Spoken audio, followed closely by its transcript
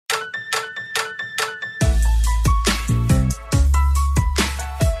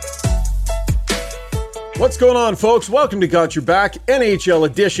What's going on, folks? Welcome to Got Your Back, NHL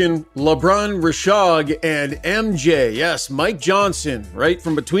edition. LeBron, Rashog, and MJ. Yes, Mike Johnson, right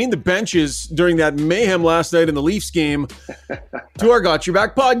from between the benches during that mayhem last night in the Leafs game to our Got Your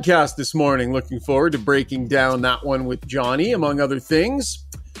Back podcast this morning. Looking forward to breaking down that one with Johnny, among other things.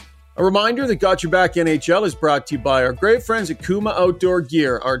 A reminder that Got Your Back NHL is brought to you by our great friends at Kuma Outdoor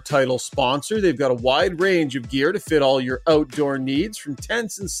Gear, our title sponsor. They've got a wide range of gear to fit all your outdoor needs, from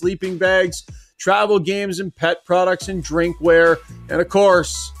tents and sleeping bags, travel games and pet products and drinkware. And of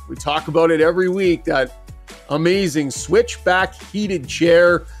course, we talk about it every week, that amazing switchback heated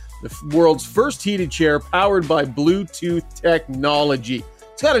chair, the world's first heated chair powered by Bluetooth technology.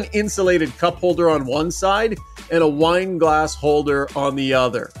 It's got an insulated cup holder on one side and a wine glass holder on the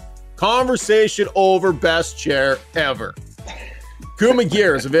other. Conversation over, best chair ever. Kuma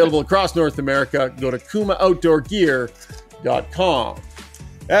Gear is available across North America. Go to kumaoutdoorgear.com.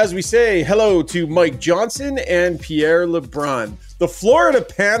 As we say hello to Mike Johnson and Pierre LeBrun. The Florida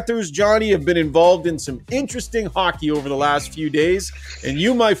Panthers, Johnny, have been involved in some interesting hockey over the last few days, and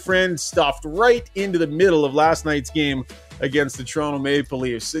you, my friend, stuffed right into the middle of last night's game against the Toronto Maple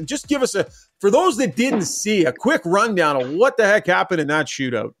Leafs. And just give us for those that didn't see, a quick rundown of what the heck happened in that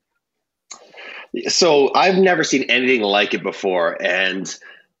shootout. So I've never seen anything like it before. And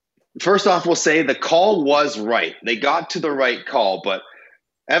first off, we'll say the call was right. They got to the right call, but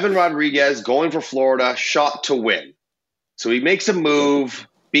Evan Rodriguez going for Florida, shot to win. So he makes a move.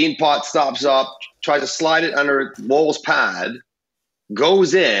 Beanpot stops up, tries to slide it under Lowell's pad,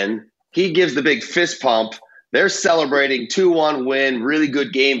 goes in. He gives the big fist pump. They're celebrating 2-1 win, really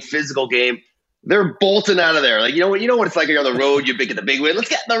good game, physical game. They're bolting out of there. Like, you know what it's like you're on the road, you get the big win. Let's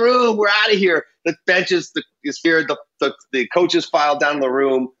get in the room. We're out of here. The benches, the coaches file down in the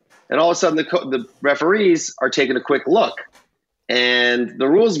room, and all of a sudden the referees are taking a quick look. And the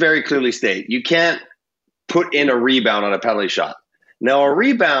rules very clearly state you can't put in a rebound on a penalty shot. Now, a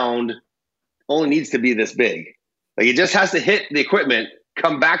rebound only needs to be this big. Like, it just has to hit the equipment,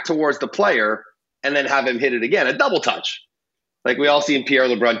 come back towards the player, and then have him hit it again. A double touch. Like we all seen Pierre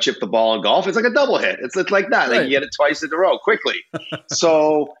LeBrun chip the ball in golf. It's like a double hit. It's like that. Like, you get it twice in a row quickly.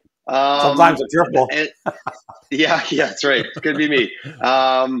 So sometimes a triple. Yeah, that's right. Could be me.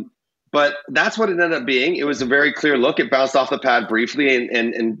 But that's what it ended up being. It was a very clear look. It bounced off the pad briefly,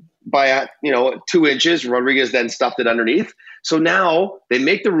 and by 2 inches, Rodriguez then stuffed it underneath. So now they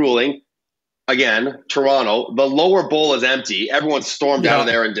make the ruling. Again, Toronto, the lower bowl is empty. Everyone stormed out of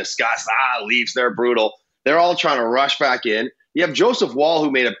there in disgust. Leafs, they're brutal. They're all trying to rush back in. You have Joseph Wall,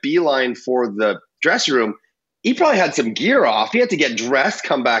 who made a beeline for the dressing room. He probably had some gear off. He had to get dressed,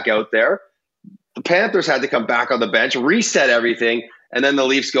 come back out there. The Panthers had to come back on the bench, reset everything, and then the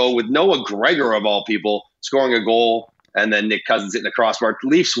Leafs go with Noah Gregor, of all people, scoring a goal, and then Nick Cousins hitting the crossbar. The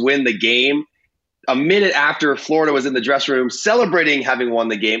Leafs win the game. A minute after, Florida was in the dressing room celebrating having won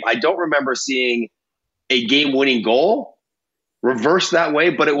the game. I don't remember seeing a game-winning goal reversed that way,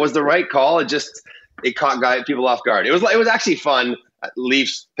 but it was the right call. It caught people off guard. It was actually fun.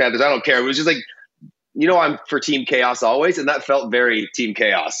 Leafs, Panthers, I don't care. It was just like, I'm for Team Chaos always, and that felt very Team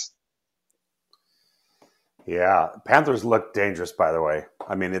Chaos. Yeah, Panthers look dangerous, by the way.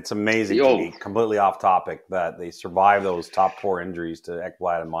 I mean, it's amazing to me, completely off topic, that they survived those top 4 injuries to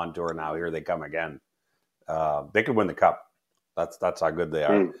Ekblad and Montour. Now here they come again. They could win the cup. That's how good they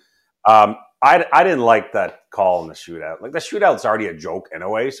are. I didn't like that call in the shootout. Like, the shootout's already a joke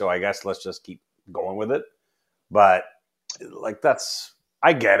anyway, so I guess let's just keep going with it. But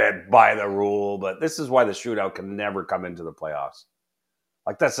I get it by the rule, but this is why the shootout can never come into the playoffs.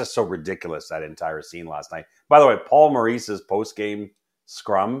 Like, that's just so ridiculous, that entire scene last night. By the way, Paul Maurice's post-game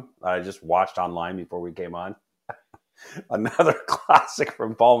scrum, I just watched online before we came on. Another classic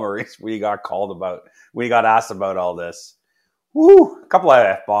from Paul Maurice when he got asked about all this. Woo! A couple of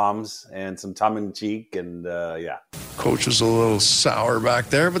F-bombs and some tongue-in-cheek, and yeah. Coach was a little sour back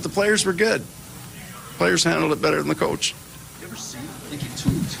there, but the players were good. Players handled it better than the coach. You ever seen a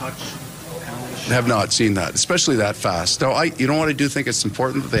two-touch penalty? Have not seen that, especially that fast. No, you know what, I do think it's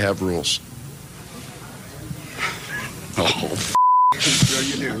important that they have rules. Sure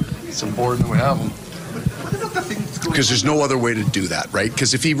you do. It's important that we have them. What about the thing that's going on? Because there's no other way to do that, right?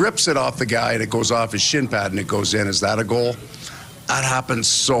 Because if he rips it off the guy and it goes off his shin pad and it goes in, is that a goal? That happens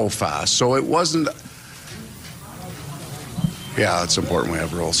so fast. So it wasn't. Yeah, it's important we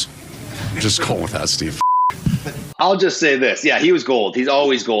have rules. Just go with that, Steve. I'll just say this. Yeah, he was gold. He's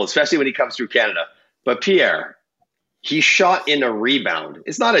always gold, especially when he comes through Canada. But Pierre, he shot in a rebound.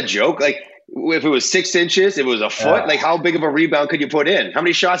 It's not a joke. Like, If it was 6 inches, if it was a foot, like how big of a rebound could you put in? How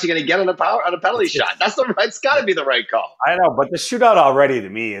many shots are you going to get on a penalty shot? It's got to be the right call. I know, but the shootout already to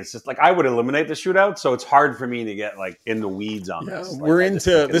me is just like I would eliminate the shootout, so it's hard for me to get like in the weeds on this. We're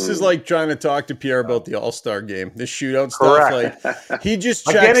this is like trying to talk to Pierre about the All-Star game, the shootout stuff. Like he just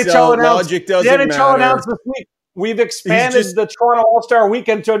checks out. Logic doesn't matter. The NHL announced this week we've expanded the Toronto All-Star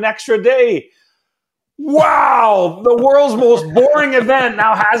Weekend to an extra day. Wow, the world's most boring event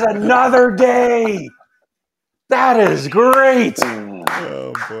now has another day. That is great.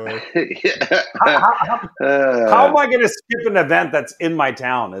 Oh, boy. How am I going to skip an event that's in my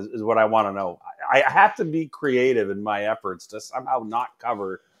town is what I want to know. I have to be creative in my efforts to somehow not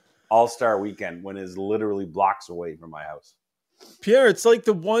cover All-Star Weekend when it's literally blocks away from my house. Pierre, it's like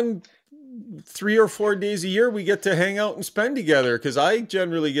the 3 or 4 days a year we get to hang out and spend together, because I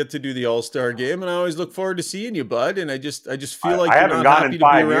generally get to do the All-Star game, and I always look forward to seeing you, bud. And I just feel like you're not happy to be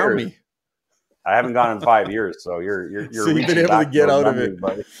around me. I haven't gone in 5 years, so you're so you've been able to get out of it.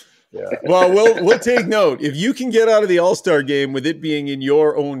 Yeah. Well, we'll take note. If you can get out of the All-Star game with it being in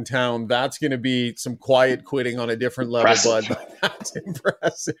your own town, that's going to be some quiet quitting on a different level, bud. That's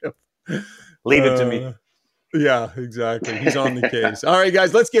impressive. Leave it to me. Yeah, exactly. He's on the case. All right,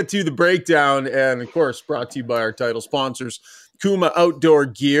 guys, let's get to the breakdown. And, of course, brought to you by our title sponsors, Kuma Outdoor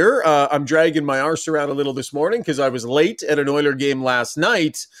Gear. I'm dragging my arse around a little this morning because I was late at an Oiler game last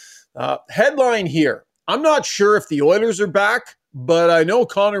night. Headline here. I'm not sure if the Oilers are back, but I know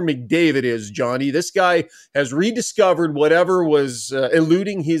Connor McDavid is, Johnny. This guy has rediscovered whatever was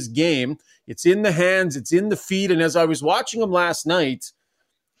eluding his game. It's in the hands. It's in the feet. And as I was watching him last night,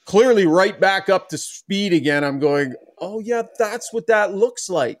 clearly right back up to speed again, I'm going, oh, yeah, that's what that looks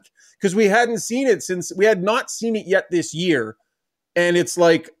like. Because we had not seen it yet this year. And it's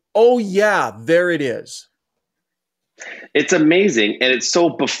like, oh, yeah, there it is. It's amazing, and it's so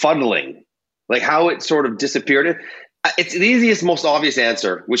befuddling, like how it sort of disappeared. It's the easiest, most obvious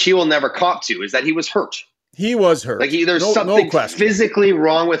answer, which he will never cop to, is that he was hurt. He was hurt. Like there's something physically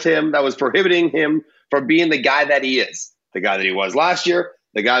wrong with him that was prohibiting him from being the guy that he is, the guy that he was last year,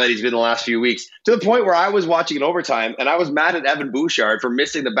 the guy that he's been the last few weeks, to the point where I was watching in overtime, and I was mad at Evan Bouchard for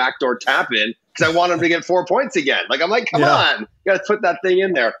missing the backdoor tap in because I wanted him to get 4 points again. Like, I'm like, come on, you got to put that thing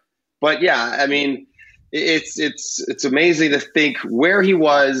in there. But yeah, I mean, it's amazing to think where he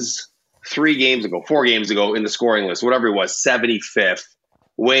was 4 games ago in the scoring list, whatever it was, 75th,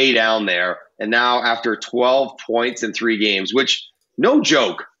 way down there. And now after 12 points in 3 games, which, no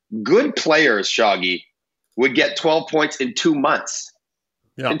joke, good players, Shoggy, would get 12 points in 2 months.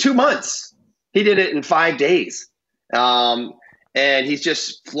 Yeah. In 2 months. He did it in 5 days. And he's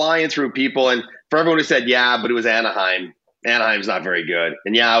just flying through people. And for everyone who said, yeah, but it was Anaheim. Anaheim's not very good.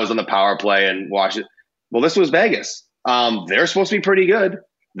 And yeah, I was on the power play and watched it. Well, this was Vegas. They're supposed to be pretty good.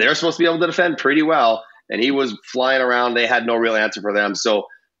 They're supposed to be able to defend pretty well. And he was flying around. They had no real answer for them. So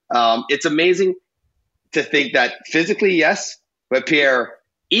it's amazing to think that physically, yes, but Pierre,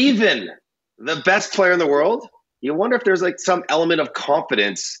 even the best player in the world, you wonder if there's like some element of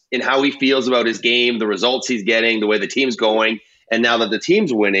confidence in how he feels about his game, the results he's getting, the way the team's going. And now that the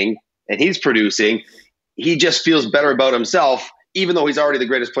team's winning and he's producing, he just feels better about himself, even though he's already the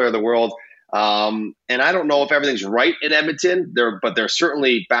greatest player in the world. And I don't know if everything's right in Edmonton, but they're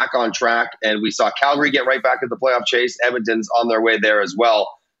certainly back on track. And we saw Calgary get right back into the playoff chase. Edmonton's on their way there as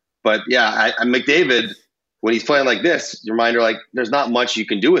well. But yeah, McDavid, when he's playing like this, reminder, like there's not much you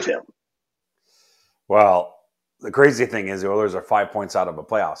can do with him. Well, the crazy thing is the Oilers are 5 points out of a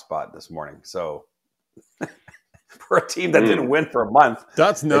playoff spot this morning. So for a team that didn't win for a month,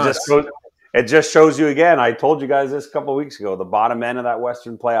 that's nuts. It just shows you again. I told you guys this a couple of weeks ago. The bottom end of that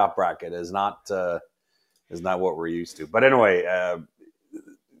Western playoff bracket is not what we're used to. But anyway,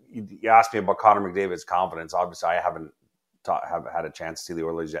 you asked me about Connor McDavid's confidence. Obviously, I haven't had a chance to see the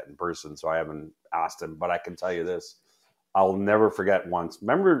Oilers yet in person, so I haven't asked him. But I can tell you this: I'll never forget once.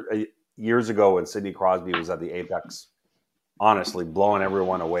 Remember years ago when Sidney Crosby was at the Apex, honestly blowing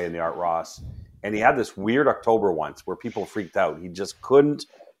everyone away in the Art Ross, and he had this weird October once where people freaked out. He just couldn't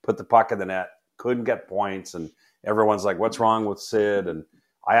put the puck in the net, couldn't get points, and everyone's like, what's wrong with Sid? And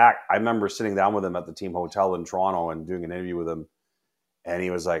I remember sitting down with him at the team hotel in Toronto and doing an interview with him, and he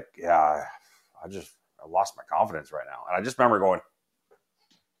was like, yeah, I lost my confidence right now. And I just remember going,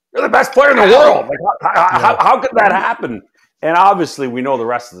 you're the best player in the world. Like, how could that happen? And obviously we know the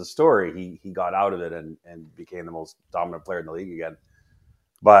rest of the story. He got out of it and became the most dominant player in the league again.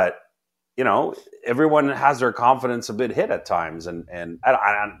 But you know, everyone has their confidence a bit hit at times. And I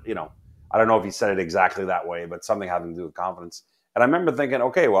don't know if he said it exactly that way, but something having to do with confidence. And I remember thinking,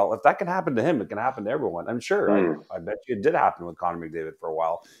 okay, well, if that can happen to him, it can happen to everyone. I'm sure. I bet you it did happen with Connor McDavid for a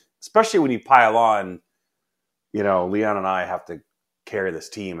while. especially when you pile on, Leon and I have to carry this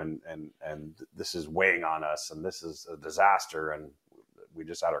team and this is weighing on us and this is a disaster and we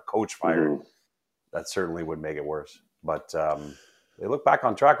just had our coach fired. Mm-hmm. That certainly would make it worse. But they look back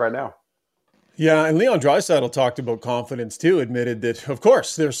on track right now. Yeah, and Leon Draisaitl talked about confidence too, admitted that, of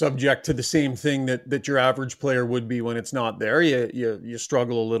course, they're subject to the same thing that your average player would be when it's not there. You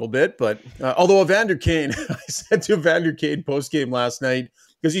struggle a little bit. But although Evander Kane, I said to Evander Kane post-game last night,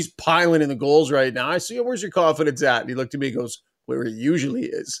 because he's piling in the goals right now, I see, where's your confidence at? And he looked at me and goes, where it usually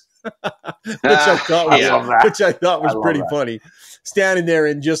is. which I thought was pretty funny. Standing there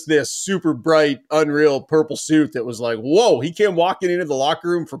in just this super bright, unreal purple suit that was like, whoa, he came walking into the locker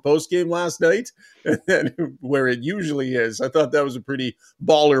room for postgame last night, and then where it usually is. I thought that was a pretty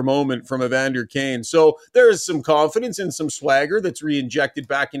baller moment from Evander Kane. So there is some confidence and some swagger that's re-injected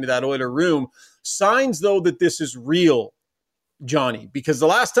back into that Oiler room. Signs, though, that this is real, Johnny, because the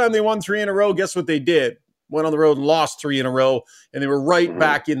last time they won 3 in a row, guess what they did? Went on the road and lost 3 in a row, and they were right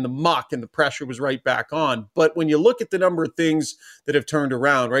back in the muck, and the pressure was right back on. But when you look at the number of things that have turned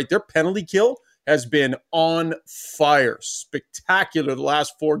around, right, their penalty kill has been on fire, spectacular the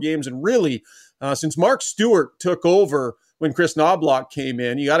last 4 games, and really, since Mark Stewart took over when Chris Knobloch came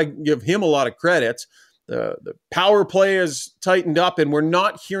in, you got to give him a lot of credit. The power play has tightened up, and we're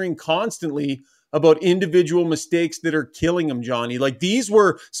not hearing constantly about individual mistakes that are killing them, Johnny. Like, these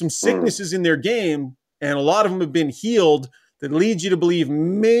were some sicknesses in their game, and a lot of them have been healed, that leads you to believe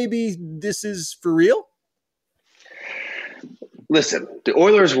maybe this is for real? Listen, the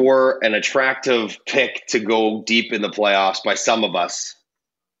Oilers were an attractive pick to go deep in the playoffs by some of us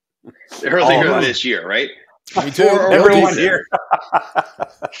earlier this year, right? Me too. Everyone here.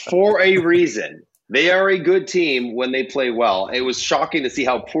 For a reason. They are a good team when they play well. It was shocking to see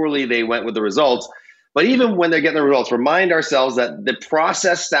how poorly they went with the results. But even when they're getting the results, remind ourselves that the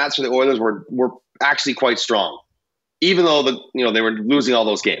process stats for the Oilers were actually quite strong, even though they were losing all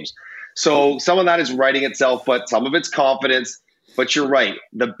those games. So some of that is righting itself, but some of it's confidence. But you're right.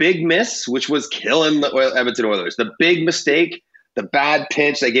 The big miss, which was killing the Edmonton Oilers, the big mistake, the bad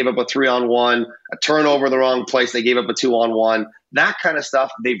pinch, they gave up a 3-on-1, a turnover in the wrong place, they gave up a 2-on-1, that kind of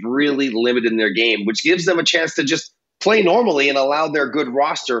stuff they've really limited in their game, which gives them a chance to just play normally and allow their good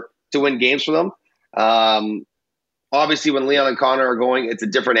roster to win games for them. Obviously, when Leon and Connor are going, it's a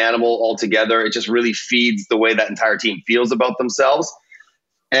different animal altogether. It just really feeds the way that entire team feels about themselves.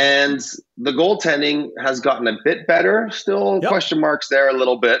 And the goaltending has gotten a bit better. Still question marks there a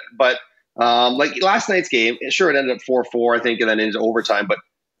little bit. But like last night's game, sure, it ended up 4-4, I think, and then into overtime. But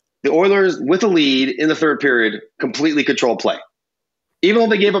the Oilers, with a lead in the third period, completely controlled play. Even though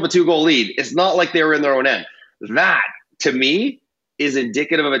they gave up a 2-goal lead, it's not like they were in their own end. That, to me, is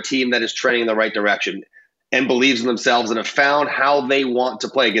indicative of a team that is trending in the right direction and believes in themselves and have found how they want to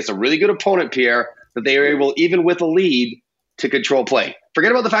play against a really good opponent, Pierre, that they are able, even with a lead, to control play.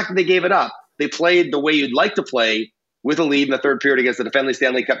 Forget about the fact that they gave it up. They played the way you'd like to play with a lead in the third period against the defending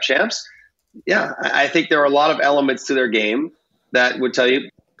Stanley Cup champs. Yeah, I think there are a lot of elements to their game that would tell you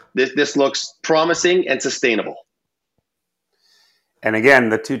this looks promising and sustainable. And again,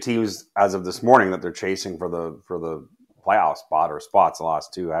 the two teams as of this morning that they're chasing for the playoff spot or spots, the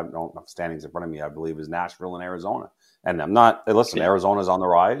last two, I don't have standings in front of me, I believe, is Nashville and Arizona. And Arizona's on the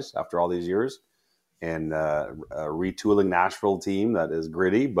rise after all these years, and a retooling Nashville team that is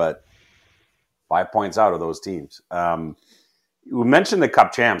gritty, but 5 points out of those teams. We mentioned the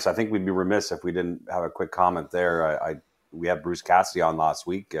Cup champs. I think we'd be remiss if we didn't have a quick comment there. We had Bruce Cassidy on last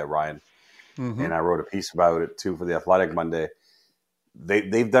week, Ryan, and I wrote a piece about it too for The Athletic Monday.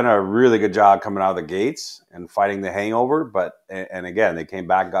 They've done a really good job coming out of the gates and fighting the hangover. And again, they came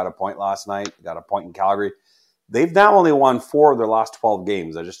back, got a point last night, got a point in Calgary. They've now only won 4 of their last 12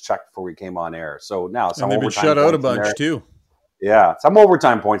 games. I just checked before we came on air. So now some they've been shut out a bunch too. Yeah, some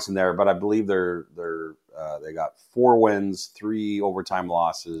overtime points in there, but I believe they got 4 wins, 3 overtime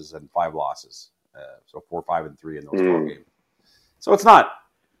losses, and 5 losses. So 4, 5, and 3 in those 12 games. So it's not,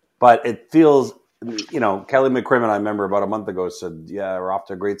 but it feels. Kelly McCrimmon, I remember about a month ago, said, yeah, we're off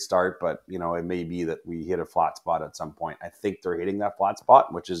to a great start, but, it may be that we hit a flat spot at some point. I think they're hitting that flat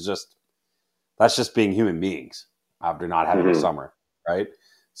spot, which is that's just being human beings after not having a summer, right?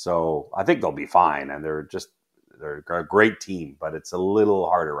 So I think they'll be fine, and they're a great team, but it's a little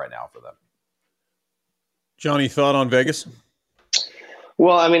harder right now for them. Johnny, thought on Vegas?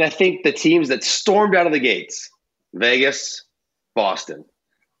 Well, I think the teams that stormed out of the gates, Vegas, Boston,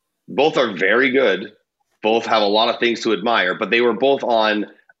 both are very good. Both have a lot of things to admire, but they were both on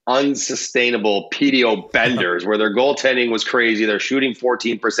unsustainable PDO benders where their goaltending was crazy. They're shooting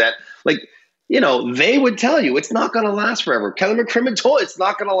 14%. they would tell you it's not going to last forever. Kelly McCrimmon told it's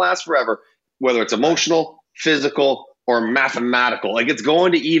not going to last forever, whether it's emotional, physical, or mathematical. Like, it's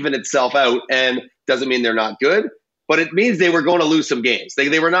going to even itself out, and doesn't mean they're not good, but it means they were going to lose some games.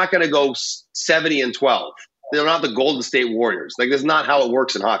 They were not going to go 70-12. They're not the Golden State Warriors. Like, that's not how it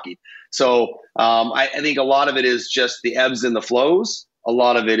works in hockey. So I think a lot of it is just the ebbs and the flows. A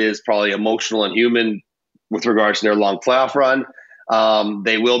lot of it is probably emotional and human with regards to their long playoff run.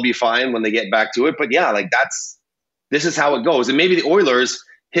 They will be fine when they get back to it. But yeah, like, this is how it goes. And maybe the Oilers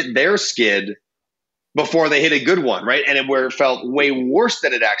hit their skid before they hit a good one, right? And it felt way worse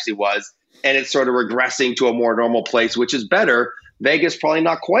than it actually was. And it's sort of regressing to a more normal place, which is better. Vegas probably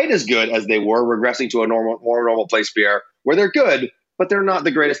not quite as good as they were, regressing to a more normal place, Pierre, where they're good, but they're not the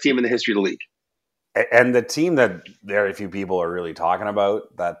greatest team in the history of the league. And the team that very few people are really talking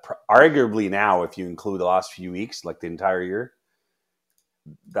about, that arguably now, if you include the last few weeks, like the entire year,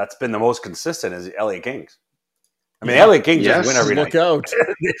 that's been the most consistent is the LA Kings. I mean, the LA Kings just win every night. Look out.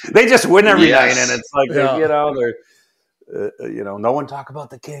 They just win every night, and it's like, they're no one talk about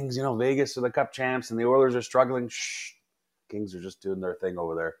the Kings. Vegas are the Cup champs, and the Oilers are struggling. Shh. Kings are just doing their thing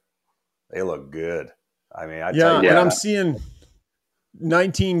over there. They look good. I mean, tell you, and I'm seeing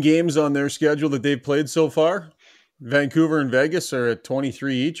 19 games on their schedule that they've played so far. Vancouver and Vegas are at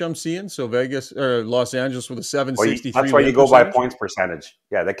 23 each, I'm seeing. So Vegas or Los Angeles with a 763. That's why you go by points percentage.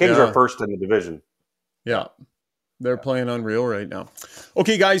 Yeah, the Kings are first in the division. Yeah. They're playing unreal right now.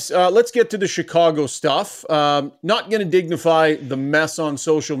 Okay, guys, let's get to the Chicago stuff. Not going to dignify the mess on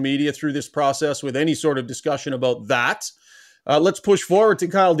social media through this process with any sort of discussion about that. Let's push forward to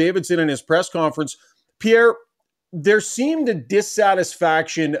Kyle Davidson and his press conference. Pierre, there seemed a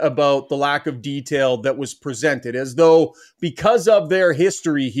dissatisfaction about the lack of detail that was presented, as though because of their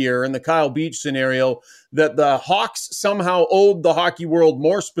history here in the Kyle Beach scenario, that the Hawks somehow owed the hockey world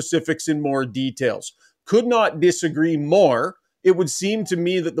more specifics and more details. Could not disagree more. It would seem to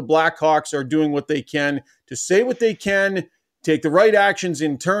me that the Blackhawks are doing what they can to say what they can, take the right actions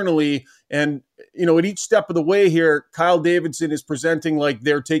internally. And, at each step of the way here, Kyle Davidson is presenting like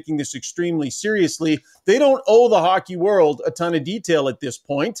they're taking this extremely seriously. They don't owe the hockey world a ton of detail at this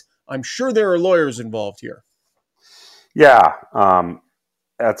point. I'm sure there are lawyers involved here. Yeah.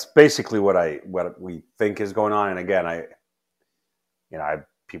 That's basically what we think is going on. And again, I have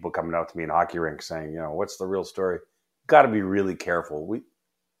people coming out to me in hockey rinks saying, what's the real story? Got to be really careful.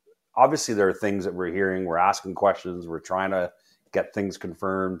 Obviously there are things that we're hearing. We're asking questions. We're trying to get things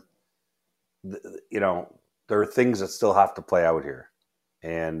confirmed. There are things that still have to play out here.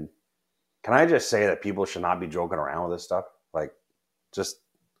 And can I just say that people should not be joking around with this stuff? Like, just,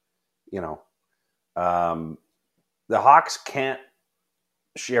 the Hawks can't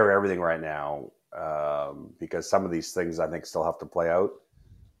share everything right now because some of these things I think still have to play out.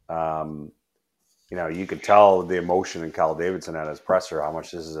 You could tell the emotion in Kyle Davidson at his presser, how much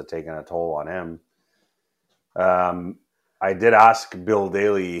this is taking a toll on him. I did ask Bill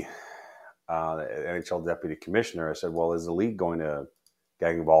Daly, the NHL deputy commissioner, I said, well, is the league going to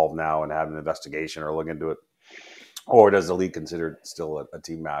get involved now and have an investigation or look into it? Or does the league consider it still a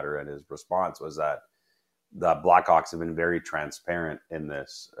team matter? And his response was that the Blackhawks have been very transparent in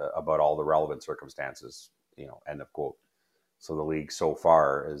this about all the relevant circumstances, end of quote. So the league so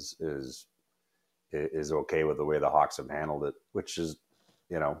far is okay with the way the Hawks have handled it, which is,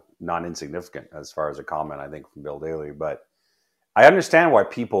 not insignificant as far as a comment, I think, from Bill Daly. But I understand why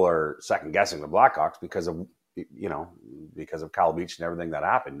people are second guessing the Blackhawks because of Kyle Beach and everything that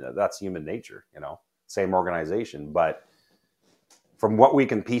happened. That's human nature, same organization. But from what we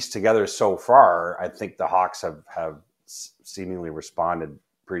can piece together so far, I think the Hawks have seemingly responded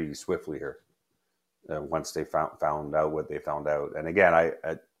pretty swiftly here. Once they found out what they found out. And again,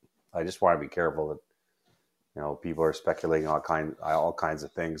 I just want to be careful that, people are speculating all kinds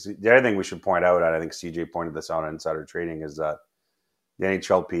of things. The other thing we should point out, and I think CJ pointed this out on Insider Trading, is that the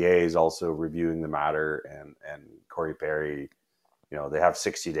NHLPA is also reviewing the matter, and Corey Perry, they have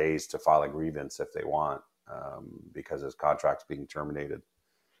 60 days to file a grievance if they want, because his contract's being terminated.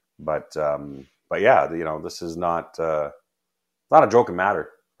 But yeah, this is not a joking matter,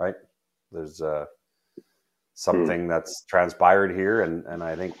 right? There's something that's transpired here, and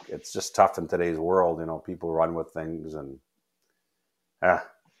I think it's just tough in today's world. People run with things, and it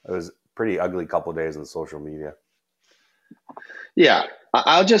was a pretty ugly couple of days on social media. Yeah,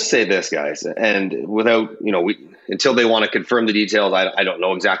 I'll just say this, guys, and without, until they want to confirm the details, I don't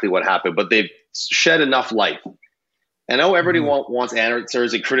know exactly what happened, but they've shed enough light. I know everybody wants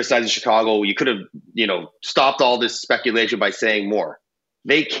answers and criticizes Chicago. You could have, stopped all this speculation by saying more.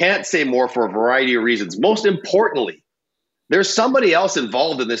 They can't say more for a variety of reasons. Most importantly, there's somebody else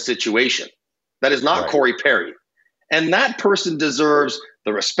involved in this situation. that is not Corey Perry. And that person deserves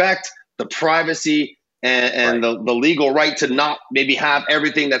the respect, the privacy, and the legal right to not maybe have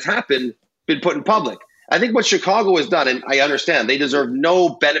everything that's happened been put in public. I think what Chicago has done, and I understand, they deserve no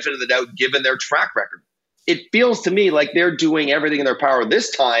benefit of the doubt given their track record. It feels to me like they're doing everything in their power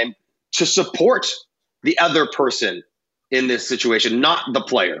this time to support the other person in this situation, not the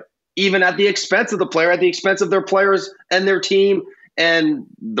player, even at the expense of the player, at the expense of their players and their team and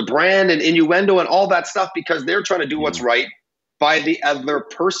the brand and innuendo and all that stuff, because they're trying to do what's right by the other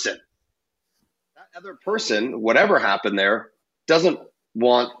person. That other person, whatever happened there, doesn't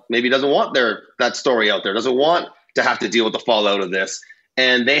want that story out there, doesn't want to have to deal with the fallout of this.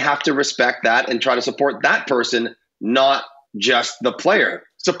 And they have to respect that and try to support that person, not just the player.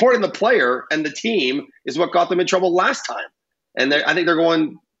 Supporting the player and the team is what got them in trouble last time. And I think they're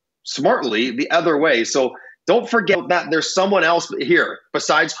going smartly the other way. So don't forget that there's someone else here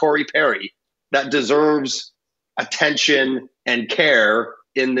besides Corey Perry that deserves attention and care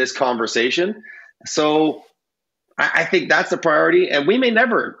in this conversation. So I think that's the priority. And we may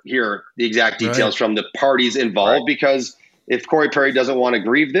never hear the exact details from the parties involved because if Corey Perry doesn't want to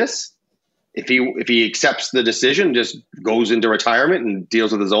grieve this, if he accepts the decision, just goes into retirement and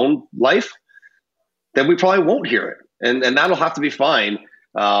deals with his own life, then we probably won't hear it. And that'll have to be fine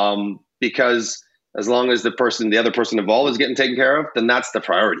because as long as the other person involved is getting taken care of, then that's the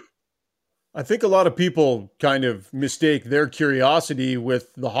priority. I think a lot of people kind of mistake their curiosity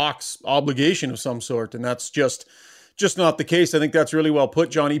with the Hawks' obligation of some sort, and that's just not the case. I think that's really well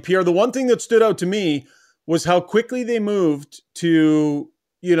put, Johnny. Pierre, the one thing that stood out to me was how quickly they moved to,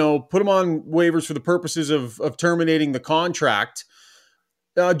 put him on waivers for the purposes of terminating the contract.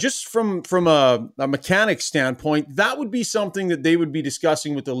 Just from a mechanic standpoint, that would be something that they would be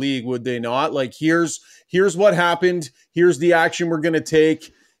discussing with the league, would they not? Like, here's what happened. Here's the action we're going to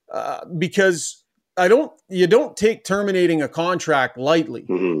take. Because you don't take terminating a contract lightly.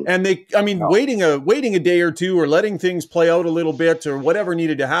 Mm-hmm. And waiting a day or two or letting things play out a little bit or whatever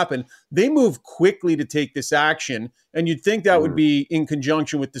needed to happen, they move quickly to take this action. And you'd think that would be in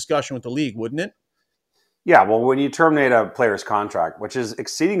conjunction with discussion with the league, wouldn't it? Yeah, well, when you terminate a player's contract, which is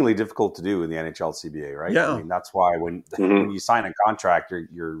exceedingly difficult to do in the NHL CBA, right? Yeah. I mean, that's why when you sign a contract,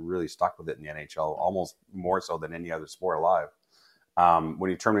 you're really stuck with it in the NHL, almost more so than any other sport alive.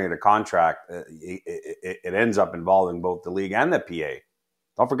 When you terminate a contract, it ends up involving both the league and the PA.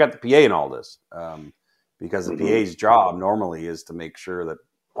 Don't forget the PA in all this, because the PA's job normally is to make sure that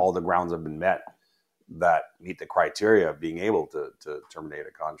all the grounds have been met that meet the criteria of being able to terminate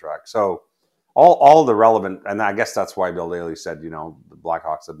a contract. So all the relevant, and I guess that's why Bill Daly said, the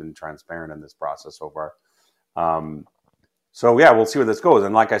Blackhawks have been transparent in this process so far. So yeah, we'll see where this goes.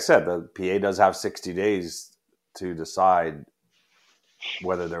 And like I said, the PA does have 60 days to decide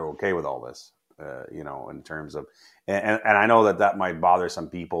whether they're okay with all this, in terms of, and I know that might bother some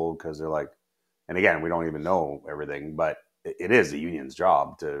people because they're like, and again, we don't even know everything, but it is the union's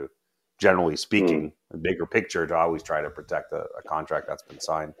job to, generally speaking, a bigger picture, to always try to protect a contract that's been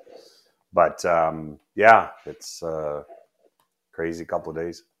signed. But it's a crazy couple of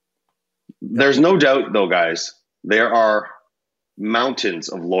days. There's no doubt though, guys, there are mountains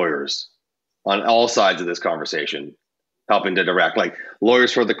of lawyers on all sides of this conversation helping to direct, like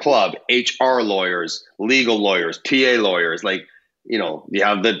lawyers for the club, HR lawyers, legal lawyers, PA lawyers, you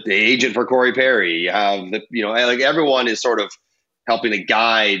have the agent for Corey Perry, you have everyone is sort of helping to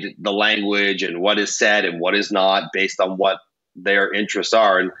guide the language and what is said and what is not based on what their interests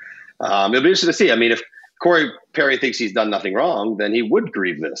are. And it'll be interesting to see. I mean, if Corey Perry thinks he's done nothing wrong, then he would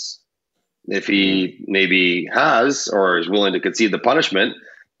grieve this. If he maybe has or is willing to concede the punishment,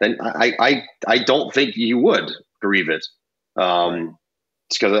 then I don't think he would grieve it.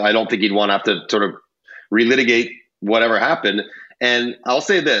 It's because I don't think he'd want to have to sort of relitigate whatever happened. And I'll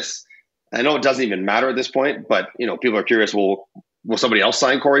say this, I know it doesn't even matter at this point, but people are curious, will somebody else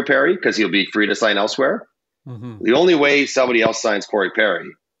sign Corey Perry? Because he'll be free to sign elsewhere. Mm-hmm. The only way somebody else signs Corey Perry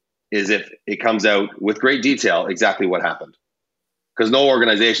is if it comes out with great detail exactly what happened. Because no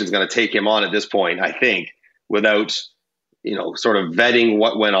organization is going to take him on at this point, I think, without sort of vetting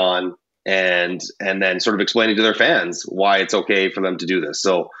what went on and then sort of explaining to their fans why it's okay for them to do this.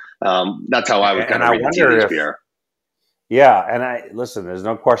 So that's how I would kind of read the Pierre. Yeah, and listen, there's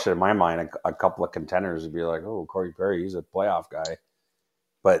no question in my mind a couple of contenders would be like, oh, Corey Perry, he's a playoff guy.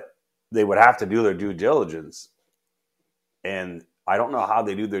 But they would have to do their due diligence. And I don't know how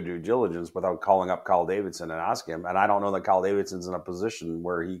they do their due diligence without calling up Kyle Davidson and asking him. And I don't know that Kyle Davidson's in a position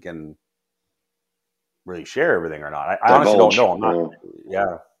where he can really share everything or not. I honestly don't know. I'm not.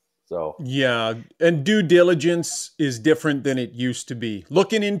 Yeah. So yeah, and due diligence is different than it used to be.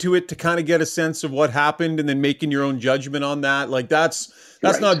 Looking into it to kind of get a sense of what happened and then making your own judgment on that, like that's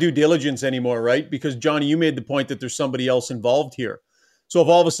Right. not due diligence anymore, right? Because Johnny, you made the point that there's somebody else involved here. So if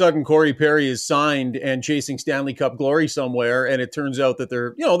all of a sudden Corey Perry is signed and chasing Stanley Cup glory somewhere, and it turns out that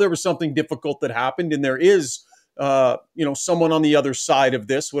there was something difficult that happened, and there is someone on the other side of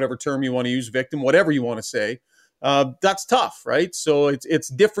this, whatever term you want to use, victim, whatever you want to say. That's tough, right? So it's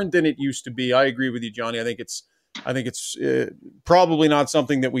different than it used to be. I agree with you, Johnny. I think it's probably not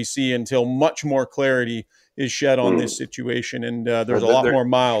something that we see until much more clarity is shed on this situation, and there's a lot more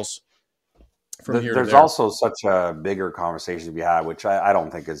miles from here to there. There's also such a bigger conversation to be had, which I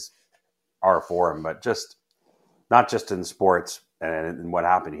don't think is our forum, but just not just in sports and what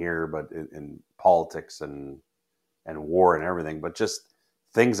happened here, but in politics and war and everything, but just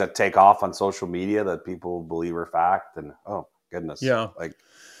things that take off on social media that people believe are fact, and oh goodness,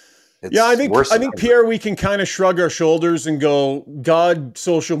 I think Pierre, we can kind of shrug our shoulders and go, God,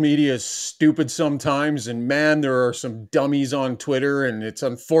 social media is stupid sometimes, and man, there are some dummies on Twitter, and it's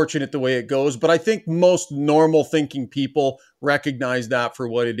unfortunate the way it goes. But I think most normal thinking people recognize that for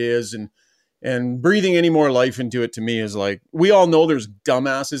what it is, and breathing any more life into it to me is like, we all know there's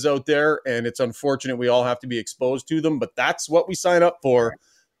dumbasses out there, and it's unfortunate we all have to be exposed to them, but that's what we sign up for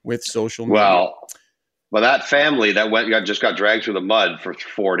with social media. Well, that family that just got dragged through the mud for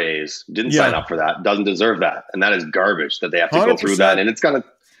 4 days didn't sign up for that, doesn't deserve that. And that is garbage that they have to 100%. Go through that. And it's going to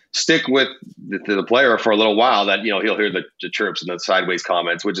stick with the player for a little while, that, he'll hear the chirps and the sideways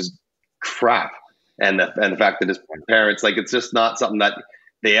comments, which is crap. And the fact that his parents, it's just not something that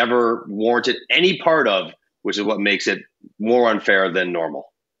they ever warranted any part of, which is what makes it more unfair than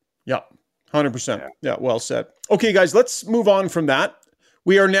normal. Yeah, 100%. Yeah, well said. Okay, guys, let's move on from that.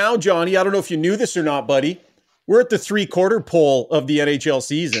 We are now, Johnny, I don't know if you knew this or not, buddy. We're at the 3/4 pole of the NHL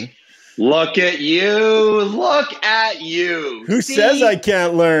season. Look at you. Look at you. Who says I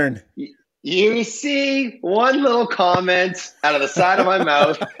can't learn? You see one little comment out of the side of my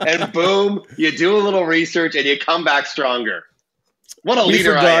mouth, and boom, you do a little research and you come back stronger. What a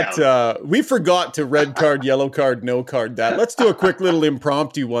leader I am. We forgot to red card, yellow card, no card that. Let's do a quick little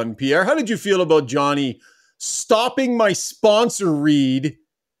impromptu one, Pierre. How did you feel about Johnny stopping my sponsor read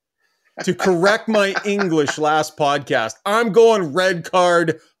to correct my English last podcast? I'm going red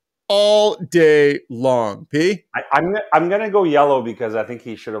card all day long. P? I'm going to go yellow because I think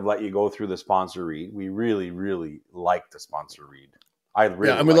he should have let you go through the sponsor read. We really, really like the sponsor read. I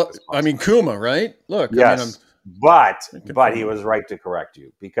mean, Kuma, right? Look, yes, but he was right to correct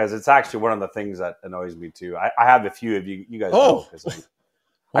you, because it's actually one of the things that annoys me too. I have a few of you guys know, because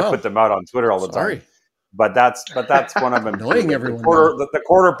I put them out on Twitter all the time. But that's one of them. Annoying everyone. The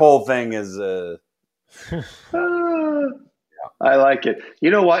quarter pole thing is. I like it. You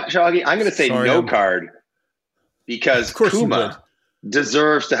know what, Shoggy? I'm going to say no card, because Kuma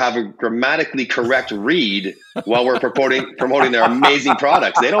deserves to have a grammatically correct read while we're promoting their amazing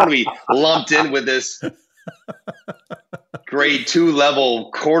products. They don't want to be lumped in with this grade 2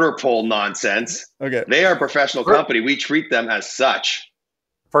 level quarter pole nonsense. Okay, they are a professional company. We treat them as such.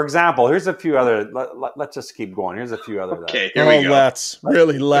 For example, here's a few other. Let's just keep going. Here's a few other. Okay, here we go.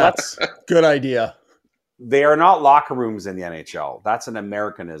 Let's. Good idea. They are not locker rooms in the NHL. That's an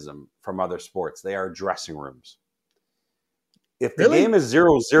Americanism from other sports. They are dressing rooms. If the game is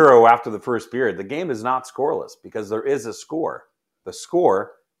 0-0 after the first period, the game is not scoreless, because there is a score. The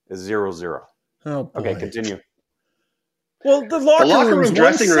score is 0-0. Oh, boy. Okay, continue. Well, the locker room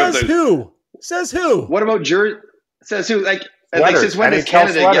dressing room says who? What about says who? Since when does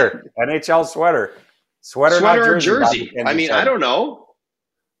Canada sweater. NHL sweater. Sweater or jersey. I mean, I don't know.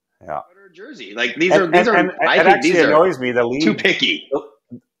 Yeah. Sweater or jersey. These are I think these annoys me. The league too picky.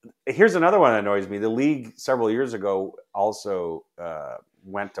 Here's another one that annoys me. The league several years ago also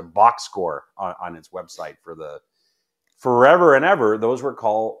went to box score on its website for the forever and ever. Those were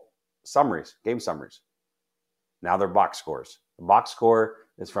called summaries, game summaries. Now they're box scores. The box score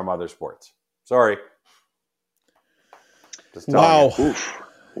is from other sports. Sorry. Wow.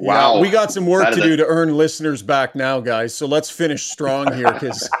 Wow. Yeah, we got some work to do to earn listeners back now, guys. So let's finish strong here,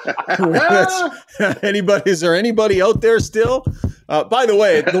 because is there anybody out there still? By the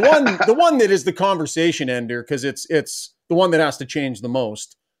way, the one that is the conversation ender, because it's the one that has to change the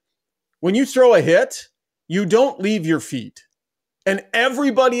most. When you throw a hit, you don't leave your feet. And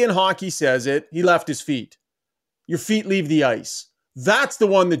everybody in hockey says it. He left his feet. Your feet leave the ice. That's the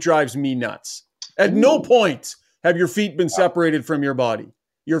one that drives me nuts. At no point have your feet been separated from your body.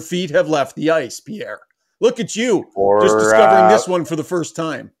 Your feet have left the ice, Pierre. Look at you, just discovering this one for the first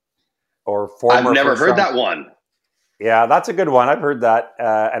time. I've never heard that one. Yeah, that's a good one. I've heard that.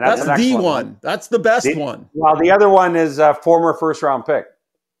 And that's the one. That's the best one. Well, the other one is a former first-round pick.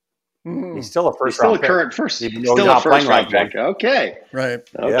 He's still a first-round pick. Current first. Still a first-round pick. Okay. Right.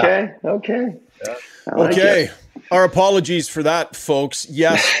 Okay. Yeah. Okay. Yeah. Okay. Our apologies for that, folks.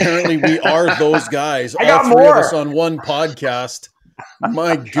 Yes, apparently we are those guys. All three of us on one podcast.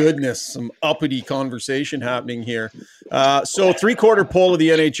 My goodness, some uppity conversation happening here. So 3/4 poll of the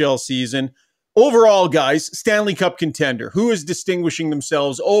NHL season. Overall, guys, Stanley Cup contender. Who is distinguishing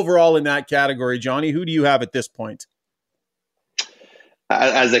themselves overall in that category? Johnny, who do you have at this point?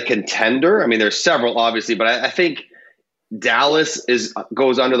 As a contender, I mean, there's several, obviously, but I think Dallas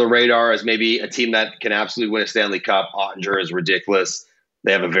goes under the radar as maybe a team that can absolutely win a Stanley Cup. Ottinger is ridiculous.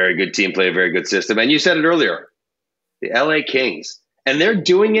 They have a very good team, play a very good system. And you said it earlier, the LA Kings. And they're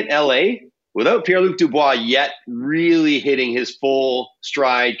doing it LA without Pierre-Luc Dubois yet really hitting his full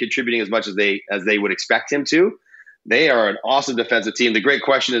stride, contributing as much as they would expect him to. They are an awesome defensive team. The great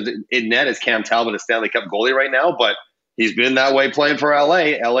question is in net, is Cam Talbot a Stanley Cup goalie right now? But he's been that way playing for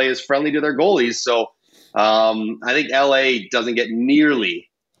LA. LA is friendly to their goalies. So I think LA doesn't get nearly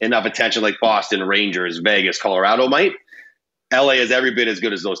enough attention like Boston, Rangers, Vegas, Colorado might. LA is every bit as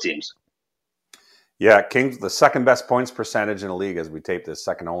good as those teams. Yeah, Kings, the second best points percentage in the league as we tape this,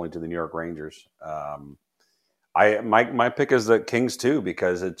 second only to the New York Rangers. My pick is the Kings too,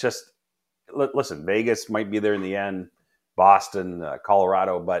 because it just, listen, Vegas might be there in the end, Boston,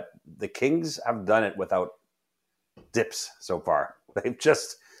 Colorado, but the Kings have done it without dips so far. They've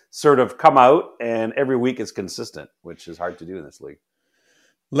just sort of come out, and every week is consistent, which is hard to do in this league.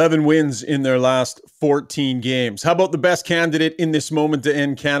 11 wins in their last 14 games. How about the best candidate in this moment to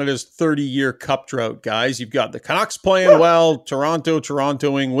end Canada's 30-year cup drought, guys? You've got the Canucks playing well,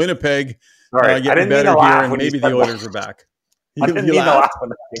 Torontoing, Winnipeg getting better here, and maybe the Oilers are back. I didn't mean to laugh.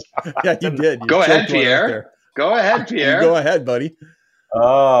 Yeah, you did. Go ahead, Pierre. Go ahead, Pierre. Go ahead, buddy.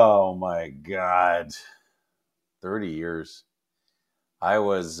 Oh, my God. 30 years. I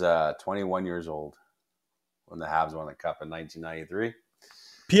was 21 years old when the Habs won the Cup in 1993.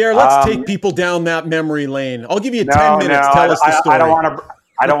 Pierre, let's take people down that memory lane. I'll give you 10 minutes. Tell us the story.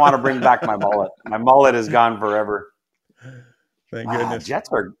 I don't want to bring back my mullet. My mullet is gone forever. Thank goodness.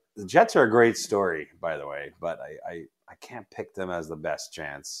 The Jets are a great story, by the way, but I can't pick them as the best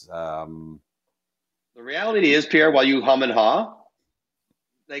chance. The reality is, Pierre, while you hum and haw,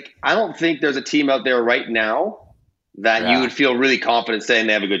 I don't think there's a team out there right now that you would feel really confident saying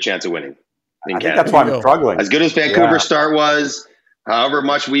they have a good chance of winning in Canada. Think that's why I'm struggling. As good as Vancouver's start was, however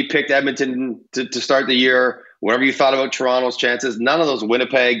much we picked Edmonton to start the year, whatever you thought about Toronto's chances, none of those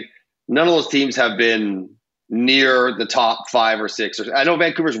teams have been near the top 5 or 6. I know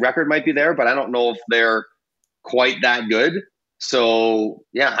Vancouver's record might be there, but I don't know if they're quite that good. So,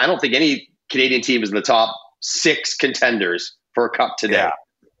 yeah, I don't think any Canadian team is in the top 6 contenders for a cup today. Yeah.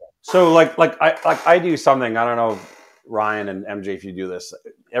 So, I do something, I don't know, Ryan and MJ, if you do this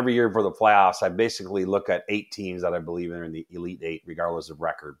every year for the playoffs, I basically look at 8 teams that I believe are in the Elite 8, regardless of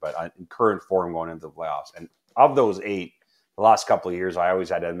record, but in current form going into the playoffs. And of those 8, the last couple of years, I always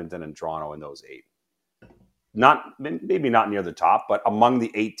had Edmonton and Toronto in those 8. Maybe not near the top, but among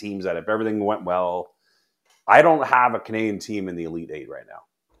the 8 teams that if everything went well, I don't have a Canadian team in the Elite 8 right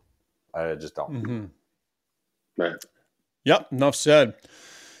now. I just don't. Mm-hmm. Right. Yep. Enough said.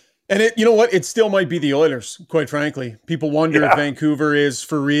 And you know what? It still might be the Oilers, quite frankly. People wonder if Vancouver is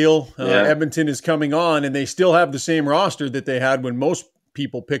for real. Edmonton is coming on, and they still have the same roster that they had when most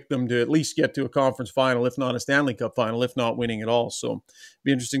people picked them to at least get to a conference final, if not a Stanley Cup final, if not winning at all. So it'll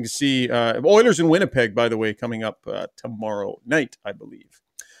be interesting to see. Oilers in Winnipeg, by the way, coming up tomorrow night, I believe.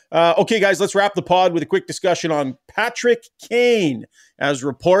 Okay, guys, let's wrap the pod with a quick discussion on Patrick Kane, as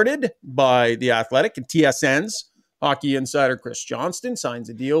reported by The Athletic and TSN's hockey insider Chris Johnston signs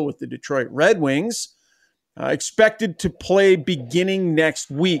a deal with the Detroit Red Wings. Expected to play beginning next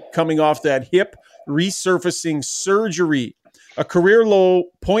week, coming off that hip resurfacing surgery. A career-low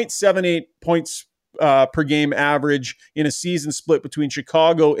 0.78 points per game average in a season split between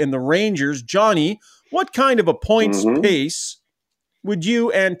Chicago and the Rangers. Johnny, what kind of a points pace would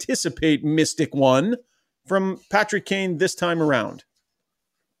you anticipate, Mystic One, from Patrick Kane this time around?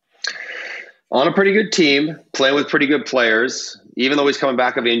 On a pretty good team, playing with pretty good players, even though he's coming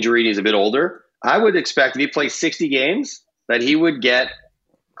back of injury and he's a bit older, I would expect if he plays 60 games that he would get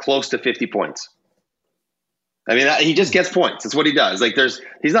close to 50 points. I mean, he just gets points. That's what he does.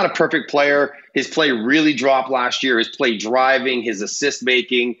 He's not a perfect player. His play really dropped last year. His play driving, his assist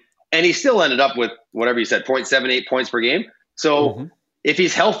making, and he still ended up with whatever you said, 0.78 points per game. So if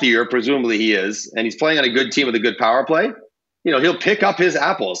he's healthier, presumably he is, and he's playing on a good team with a good power play, he'll pick up his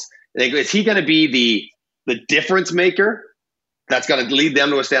apples. Is he going to be the the difference maker that's going to lead them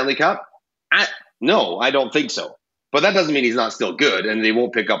to a Stanley Cup? No, I don't think so. But that doesn't mean he's not still good, and they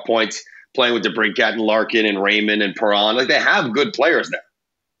won't pick up points playing with DeBrincat and Larkin and Raymond and Perron. Like, they have good players there.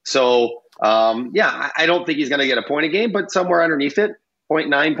 So, I don't think he's going to get a point a game, but somewhere underneath it,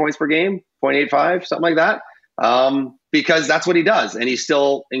 0.9 points per game, 0.85, something like that, because that's what he does, and he's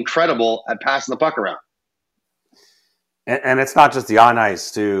still incredible at passing the puck around. And it's not just the on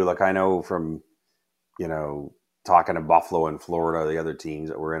ice, too. Like, I know from, talking to Buffalo and Florida, the other teams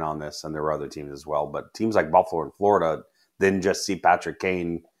that were in on this, and there were other teams as well, but teams like Buffalo and Florida didn't just see Patrick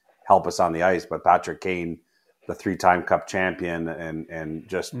Kane help us on the ice, but Patrick Kane, the 3-time Cup champion, and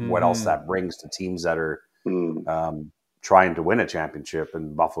just what else that brings to teams that are trying to win a championship.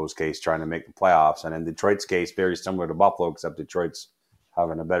 In Buffalo's case, trying to make the playoffs, and in Detroit's case, very similar to Buffalo, except Detroit's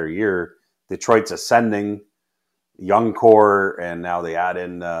having a better year. Detroit's ascending, young core, and now they add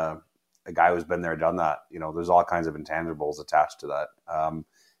in a guy who's been there, done that. There's all kinds of intangibles attached to that. A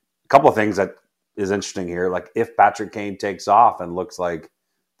couple of things that is interesting here, like if Patrick Kane takes off and looks like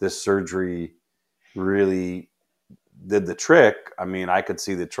this surgery really did the trick, I mean, I could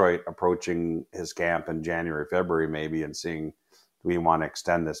see Detroit approaching his camp in January, February maybe, and seeing, do we want to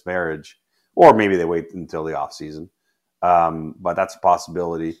extend this marriage? Or maybe they wait until the offseason. But that's a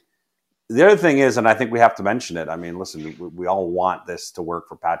possibility. The other thing is, and I think we have to mention it, I mean, listen, we all want this to work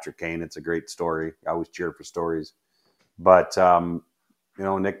for Patrick Kane. It's a great story. I always cheer for stories. But,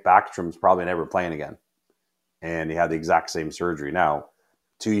 Nick Backstrom's probably never playing again. And he had the exact same surgery. Now,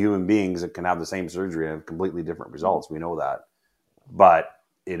 two human beings that can have the same surgery and have completely different results. We know that. But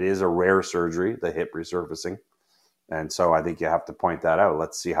it is a rare surgery, the hip resurfacing. And so I think you have to point that out.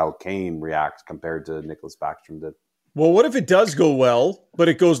 Let's see how Kane reacts compared to Nicholas Backstrom did. Well, what if it does go well, but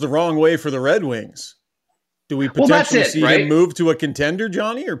it goes the wrong way for the Red Wings? Do we potentially see him move to a contender,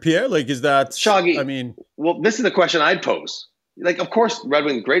 Johnny or Pierre? Like, is that Shoggy? I mean, well, this is the question I'd pose. Like, of course, Red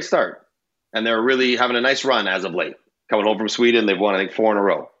Wings, great start, and they're really having a nice run as of late. Coming home from Sweden, they've won, I think, 4 in a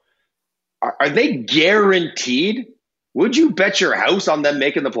row. Are they guaranteed? Would you bet your house on them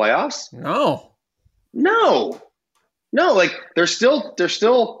making the playoffs? No. Like, they're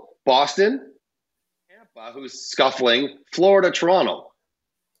still Boston, Tampa, who's scuffling, Florida, Toronto.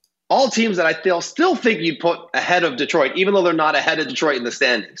 All teams that I still think you'd put ahead of Detroit, even though they're not ahead of Detroit in the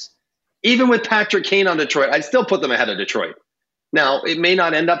standings. Even with Patrick Kane on Detroit, I'd still put them ahead of Detroit. Now, it may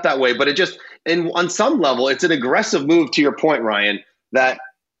not end up that way, but it just, and on some level, it's an aggressive move, to your point, Ryan, that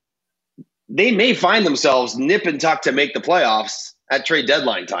they may find themselves nip and tuck to make the playoffs at trade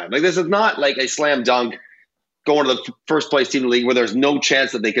deadline time. Like, this is not like a slam dunk going to the first place team in the league where there's no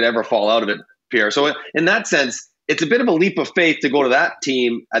chance that they could ever fall out of it, Pierre. So in that sense, it's a bit of a leap of faith to go to that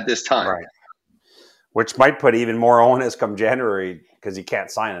team at this time. Right. Which might put even more onus come January, because you can't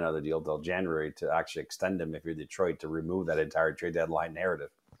sign another deal till January to actually extend him if you're Detroit, to remove that entire trade deadline narrative.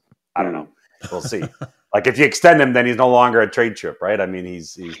 I don't know. We'll see. Like, if you extend him, then he's no longer a trade chip, right? I mean,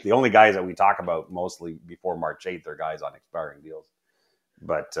 he's the only guys that we talk about mostly before March 8th are guys on expiring deals.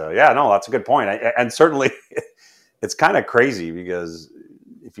 But, that's a good point. And certainly it's kind of crazy, because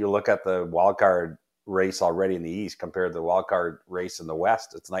if you look at the wild card race already in the East compared to the wild card race in the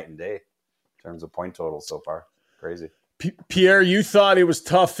West, it's night and day in terms of point totals so far. Crazy. Pierre, you thought it was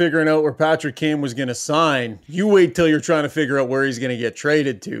tough figuring out where Patrick Kane was going to sign. You wait till you're trying to figure out where he's going to get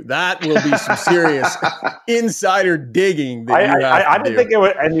traded to. That will be some serious insider digging. I didn't think it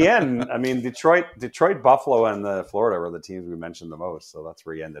would. In the end, I mean, Detroit, Buffalo, and Florida were the teams we mentioned the most. So that's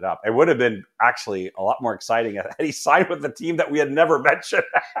where he ended up. It would have been actually a lot more exciting had he signed with the team that we had never mentioned.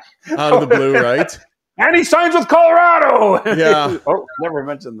 Out of the blue, right? And he signs with Colorado. Yeah. Never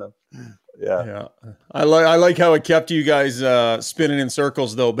mentioned them. Yeah. I like how it kept you guys spinning in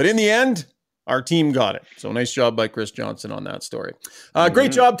circles, though. But in the end, our team got it. So nice job by Chris Johnson on that story.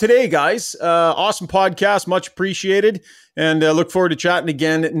 Great job today, guys. Awesome podcast. Much appreciated. And look forward to chatting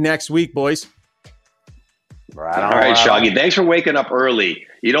again next week, boys. All right, Shoggy. Thanks for waking up early.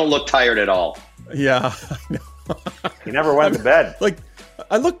 You don't look tired at all. Yeah, I know. He never went to bed. Like,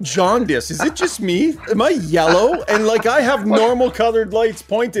 I look jaundiced. Is it just me? Am I yellow? And like, I have normal colored lights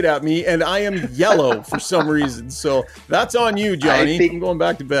pointed at me, and I am yellow for some reason. So that's on you, Johnny. I'm going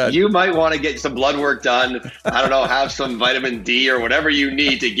back to bed. You might want to get some blood work done. I don't know, have some vitamin D or whatever you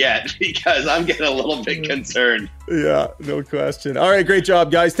need to get, because I'm getting a little bit concerned. Yeah, no question. All right, great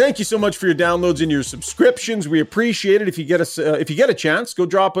job, guys. Thank you so much for your downloads and your subscriptions. We appreciate it. If you get a chance, go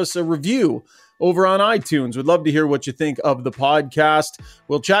drop us a review over on iTunes. We'd love to hear what you think of the podcast.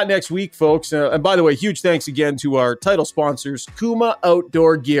 We'll chat next week, folks. And by the way, huge thanks again to our title sponsors, Kuma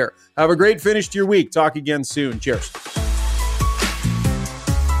Outdoor Gear. Have a great finish to your week. Talk again soon. Cheers.